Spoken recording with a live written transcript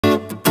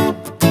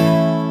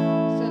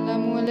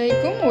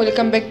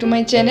Welcome back to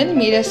my channel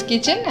মিরাস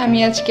kitchen. আমি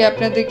আজকে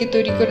আপনাদেরকে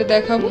তৈরি করে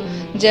দেখাবো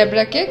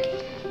জ্যাবরা কেক।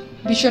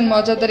 ভীষণ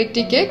মজাদার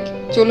একটি কেক।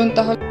 চলুন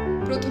তাহলে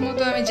প্রথমত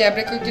আমি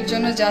জ্যাবরা কেকের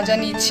জন্য যা যা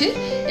নিচ্ছি,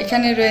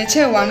 এখানে রয়েছে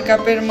 1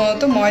 কাপের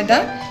মতো ময়দা,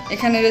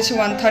 এখানে রয়েছে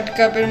 1/3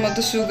 কাপের মতো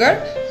সুগার,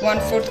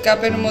 1/4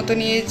 কাপের মতো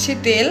নিয়েছি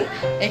তেল,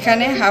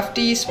 এখানে হাফ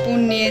টি স্পুন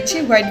নিয়েছি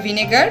হোয়াইট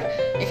ভিনেগার,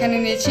 এখানে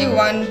নিয়েছি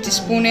 1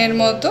 স্পুনের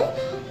মতো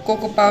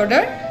কোকো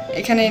পাউডার,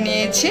 এখানে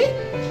নিয়েছি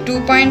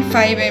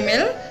 2.5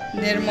 ml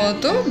এর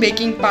মতো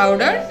বেকিং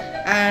পাউডার,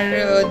 আর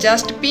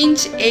জাস্ট পিঞ্চ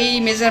এই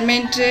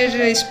মেজারমেন্টের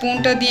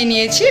স্পুনটা দিয়ে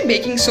নিয়েছি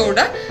বেকিং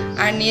সোডা,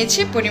 আর নিয়েছি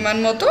পরিমাণ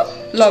মতো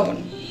লবণ,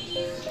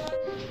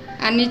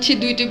 আর নিচ্ছি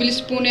 2 টেবিল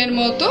স্পুনের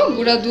মতো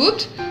গুঁড়া দুধ,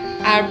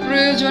 আর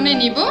প্রয়োজনে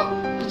নিব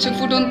কিছু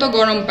ফুটন্ত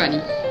গরম পানি।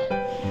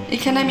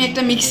 এখানে আমি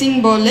একটা মিক্সিং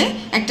বলে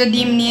একটা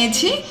ডিম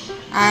নিয়েছি,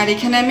 আর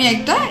এখানে আমি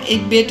একটা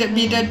এগ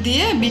বিটার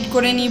দিয়ে বিট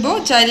করে নিব।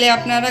 চাইলে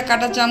আপনারা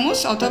কাঁটা চামচ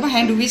অথবা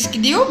হ্যান্ড হুইস্ক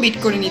দিয়েও বিট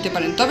করে নিতে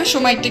পারেন, তবে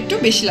সময়টা একটু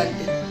বেশি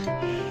লাগবে।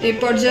 এই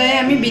পর্যায়ে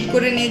আমি বিট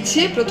করে নিচ্ছি।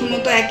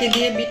 প্রথমত একে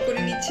দিয়ে বিট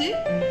করে নিচ্ছি।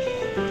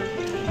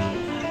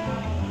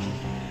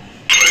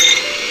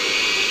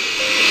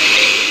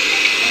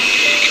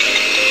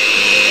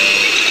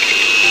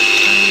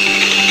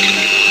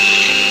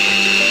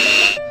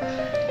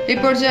 এই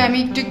পর্যায়ে আমি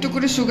একটু একটু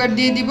করে সুগার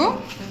দিয়ে দিব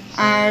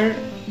আর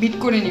বিট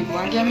করে নিব।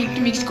 আগে আমি একটু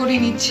মিক্স করে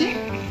নিচ্ছি,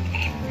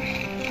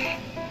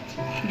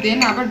 দেন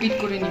আবার বিট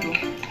করে নিব।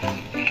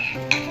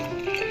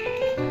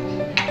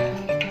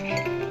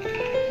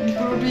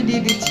 পুরোটাই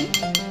দিয়ে দিচ্ছি।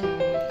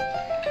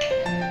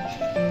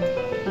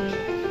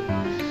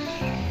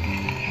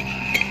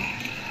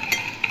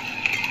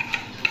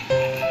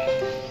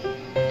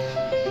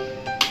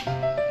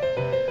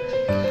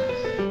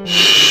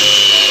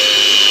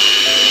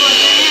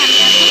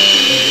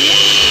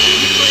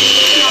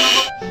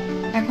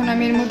 এখন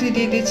আমি এর মধ্যে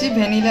দিয়ে দিচ্ছি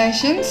ভ্যানিলা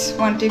এসেন্স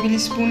 1 টেবিল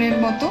স্পুনের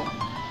মতো।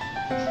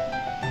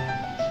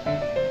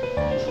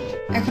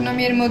 এখন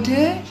আমি এর মধ্যে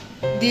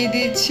দিয়ে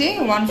দিচ্ছি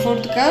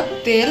 1/4 কাপ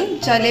তেল,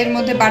 চাইলে এর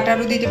মধ্যে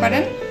বাটারও দিতে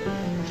পারেন।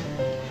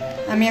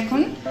 আমি এখন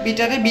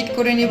বিটারে বিট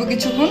করে নিব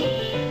কিছুক্ষণ।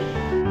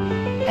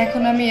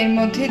 এখন আমি এর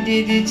মধ্যে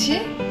দিয়ে দিয়েছি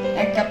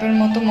 1 কাপের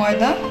মতো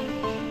ময়দা,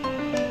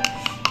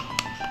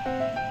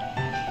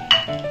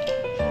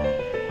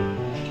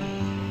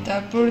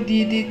 তারপর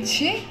দিয়ে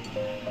দিচ্ছি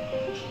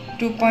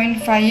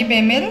 2.5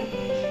 ml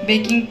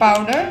baking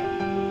powder,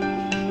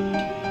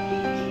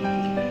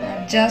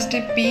 just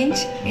a pinch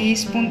এই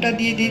স্পুনটা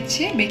দিয়ে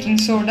দিচ্ছি বেকিং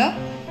সোডা,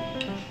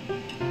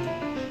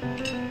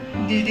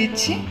 দিয়ে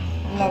দিচ্ছি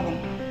লবণ,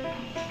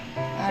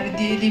 আর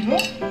দিয়ে দিব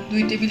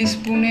 2 টেবিল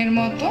স্পুনের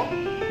মতো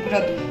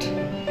গুঁড়া দুধ।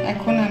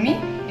 এখন আমি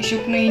এই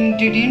শুকনো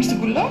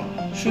ইনগ্রেডিয়েন্টসগুলো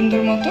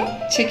সুন্দর মতো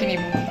ছেঁকে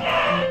নিব।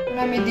 এখন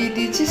আমি দিয়ে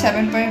দিচ্ছি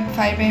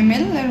 7.5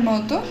 ml এর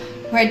মতো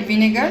হোয়াইট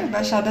ভিনেগার বা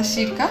সাদা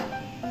সিরকা।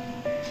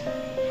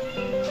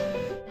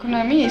 এখন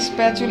আমি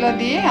স্প্যাচুলা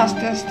দিয়ে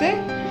আস্তে আস্তে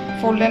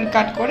ফোল্ড অ্যান্ড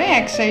কাট করে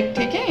এক সাইড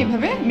থেকে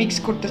এভাবে মিক্স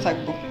করতে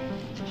থাকবো।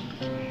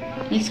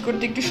 মিক্স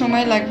করতে একটু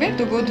সময় লাগবে,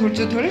 তবুও ধৈর্য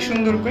ধরে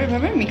সুন্দর করে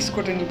এভাবে মিক্স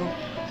করে নিব।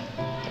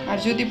 আর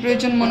যদি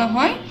প্রয়োজন মনে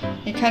হয়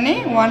এখানে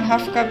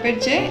 1/2 কাপের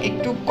চেয়ে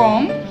একটু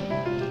কম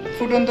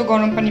ফুটন্ত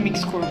গরম পানি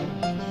মিক্স করব।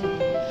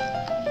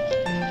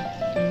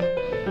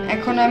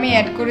 এখন আমি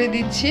অ্যাড করে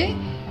দিচ্ছি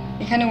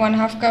এখানে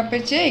 1/2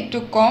 কাপের চেয়ে একটু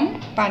কম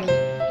পানি,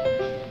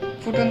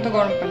 ফুটন্ত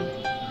গরম পানি।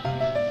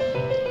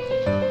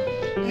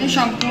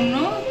 সম্পূর্ণ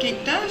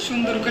কেকটা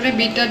সুন্দর করে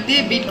বিটার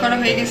দিয়ে বিট করা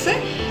হয়ে গেছে।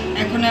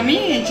 এখন আমি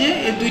এই যে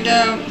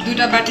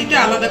দুইটা বাটিতে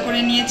আলাদা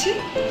করে নিয়েছি।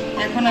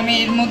 এখন আমি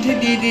এর মধ্যে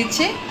দিয়ে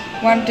দিচ্ছি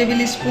 1 টেবিল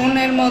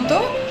স্পুনের মতো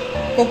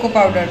কোকো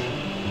পাউডার।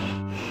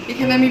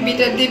 এখানে আমি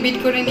বিটার দিয়ে বিট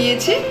করে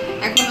নিয়েছি।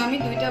 এখন আমি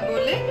দুইটা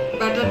বলে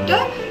বাটারটা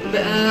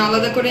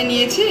আলাদা করে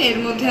নিয়েছি। এর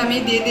মধ্যে আমি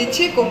দিয়ে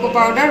দিচ্ছি কোকো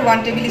পাউডার 1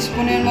 টেবিল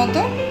স্পুনের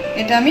মতো।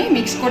 এটা আমি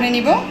মিক্স করে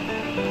নিব।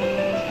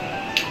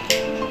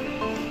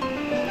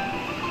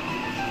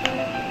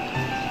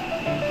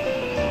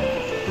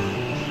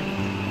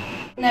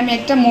 আমি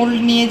একটা মোল্ড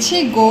নিয়েছি,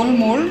 গোল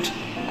মোল্ড,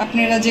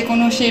 আপনারা যে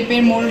কোনো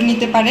শেপের মোল্ড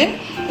নিতে পারেন।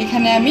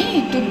 এখানে আমি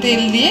একটু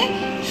তেল দিয়ে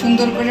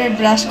সুন্দর করে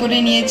ব্রাশ করে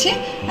নিয়েছি,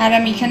 আর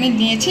আমি এখানে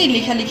নিয়েছি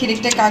লেখালেখির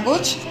একটা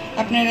কাগজ,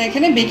 আপনারা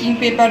এখানে বেকিং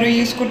পেপারও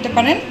ইউজ করতে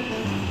পারেন।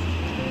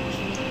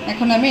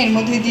 এখন আমি এর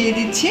মধ্যে দিয়ে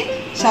দিচ্ছি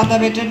সাদা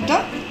ব্যাটারটা।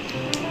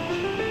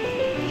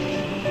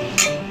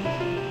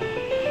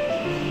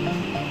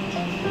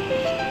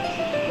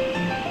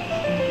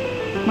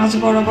 মাঝ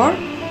বরাবর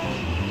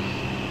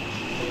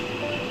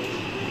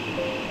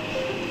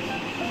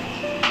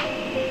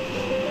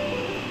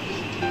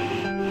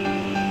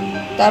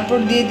তারপর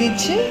দিয়ে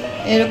দিচ্ছি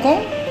এরকম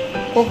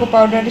কোকো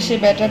পাউডারের সেই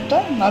ব্যাটারটা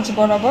মাঝ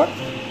বরাবর।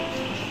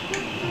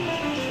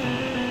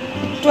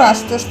 একটু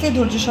আস্তে আস্তে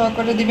ধৈর্য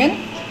সহকারে দিবেন।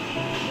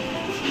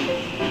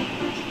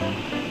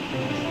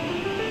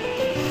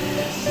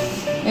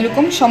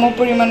 এরকম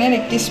সমপরিমাণের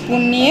একটি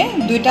স্পুন নিয়ে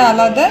দুইটা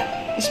আলাদা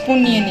স্পুন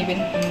নিয়ে নেবেন।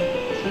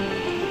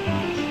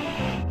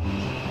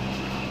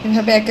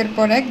 এভাবে একের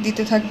পর এক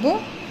দিতে থাকবো,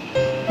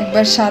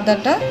 একবার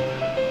সাদাটা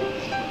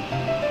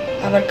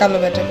আবার কালো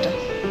ব্যাটারটা।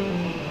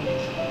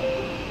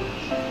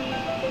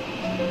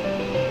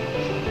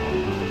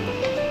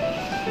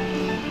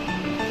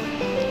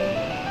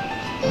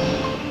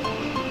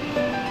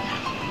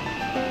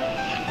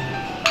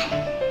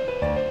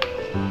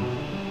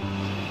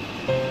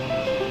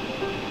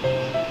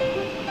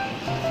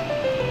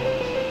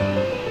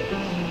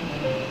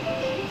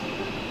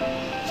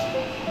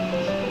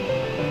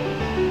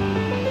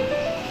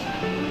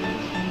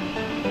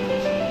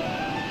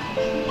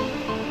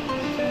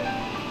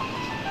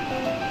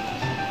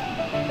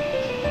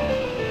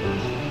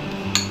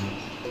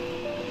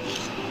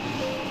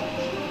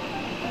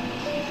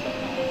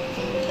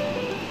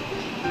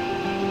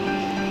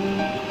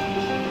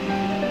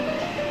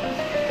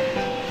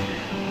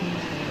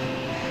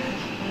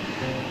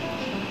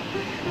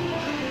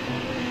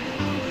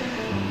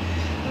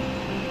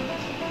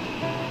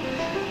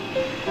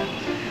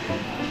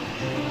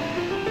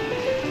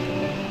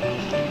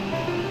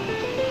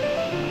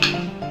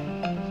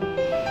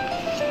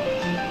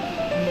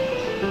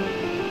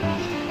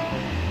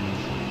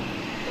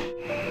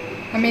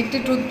 আমি একটি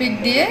টুথপিক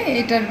দিয়ে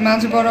এটার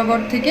মাঝ বরাবর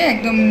থেকে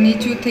একদম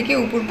নিচু থেকে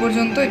উপর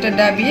পর্যন্ত এটা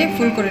ডাবিয়ে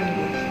ফুল করে নেব।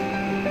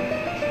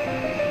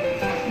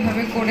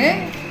 এভাবে করে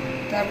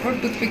তারপর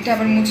টুথপিকটা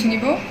আবার মুছে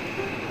নিব,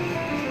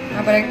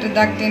 আবার একটা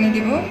দাগ টেনে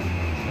দিব,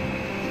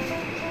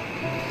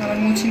 আবার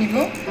মুছে নিব।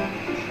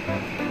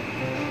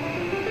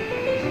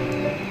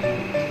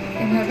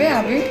 এভাবে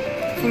আমি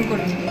ফুল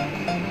করে নিব।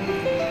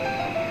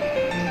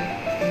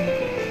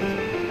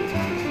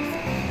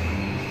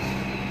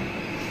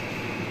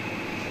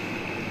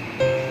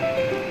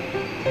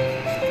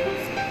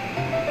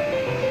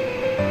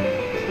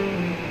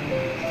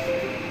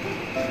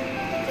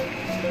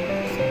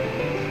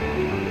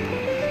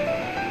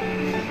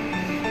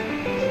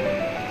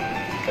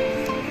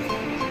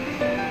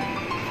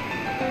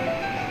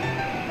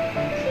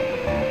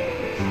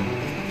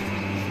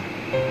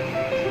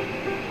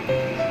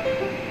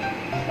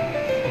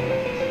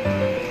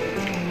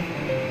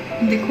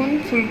 দেখুন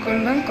ফুল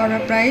করা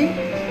প্রায়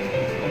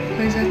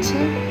হয়ে যাচ্ছে।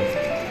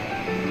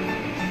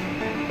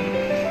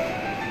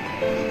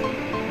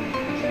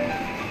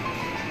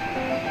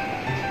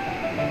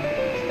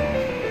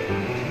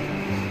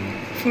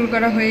 ফুল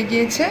করা হয়ে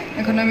গিয়েছে।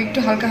 এখন আমি একটু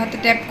হালকা হাতে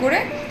ট্যাপ করে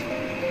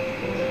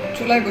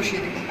চুলায়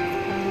বসিয়ে দেব।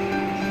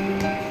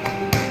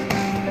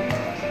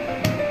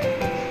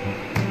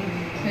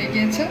 হয়ে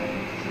গিয়েছে।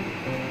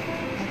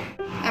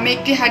 আমি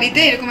একটি হাঁড়িতে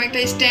এরকম একটা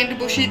স্ট্যান্ড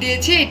বসিয়ে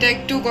দিয়েছি, এটা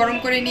একটু গরম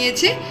করে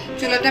নিয়েছি,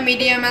 চুলাটা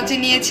মিডিয়াম আঁচে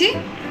নিয়েছি।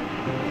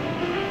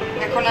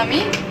 এখন আমি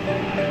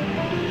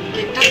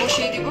কেকটা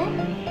বসিয়ে দিব,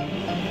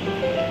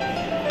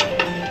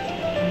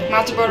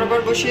 মাছ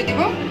বরাবর বসিয়ে দিব।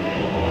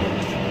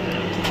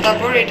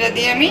 তারপর এটা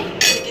দিয়ে আমি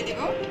ঢেকে দিব,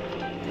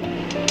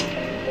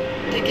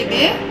 ঢেকে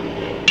দিয়ে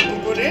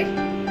উপরের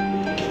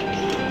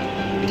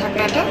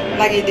ঢাকনাটা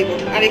লাগিয়ে দেব।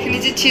 আর এখানে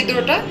যে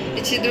ছিদ্রটা,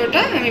 এই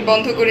ছিদ্রটা আমি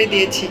বন্ধ করে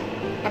দিয়েছি,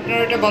 আপনারা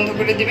ওটা বন্ধ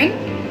করে দিবেন।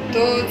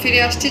 তো ফিরে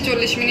আসছি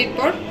 40 মিনিট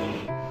পর।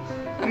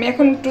 আমি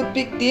এখন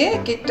টুথপিক দিয়ে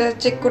কেকটা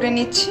চেক করে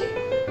নিচ্ছি।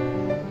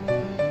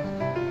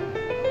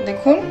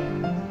 দেখুন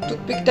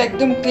টুথপিকটা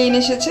একদম ক্লিন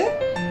এসেছে।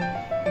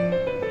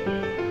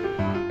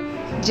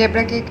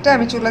 জেব্রা কেকটা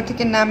আমি চুলা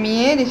থেকে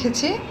নামিয়ে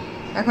রেখেছি,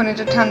 এখন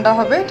এটা ঠান্ডা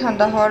হবে।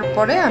 ঠান্ডা হওয়ার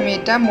পরে আমি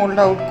এটা মোল্ড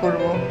আউট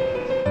করব।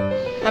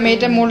 আমি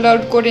এটা মোল্ড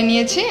আউট করে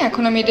নিয়েছি,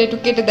 এখন আমি এটা একটু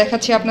কেটে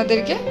দেখাচ্ছি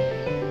আপনাদেরকে।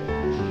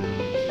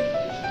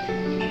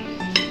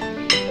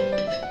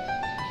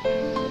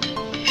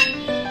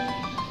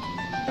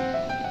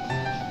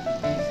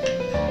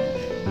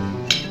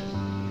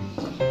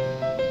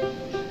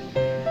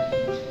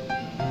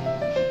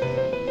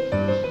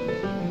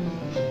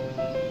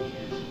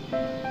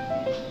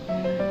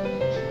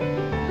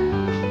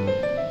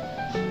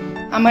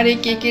 আমার এই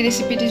কেকের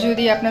রেসিপিটি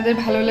যদি আপনাদের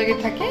ভালো লেগে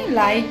থাকে,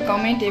 লাইক,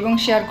 কমেন্ট এবং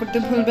শেয়ার করতে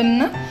ভুলবেন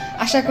না।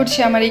 আশা করছি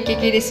আমার এই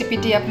কেকের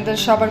রেসিপিটি আপনাদের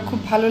সবার খুব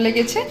ভালো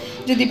লেগেছে।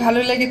 যদি ভালো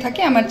লেগে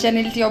থাকে আমার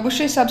চ্যানেলটি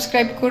অবশ্যই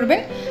সাবস্ক্রাইব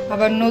করবেন।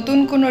 আবার নতুন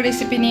কোনো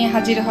রেসিপি নিয়ে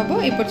হাজির হব।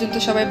 এই পর্যন্ত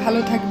সবাই ভালো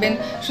থাকবেন,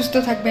 সুস্থ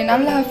থাকবেন।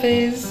 আল্লাহ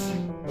হাফেজ।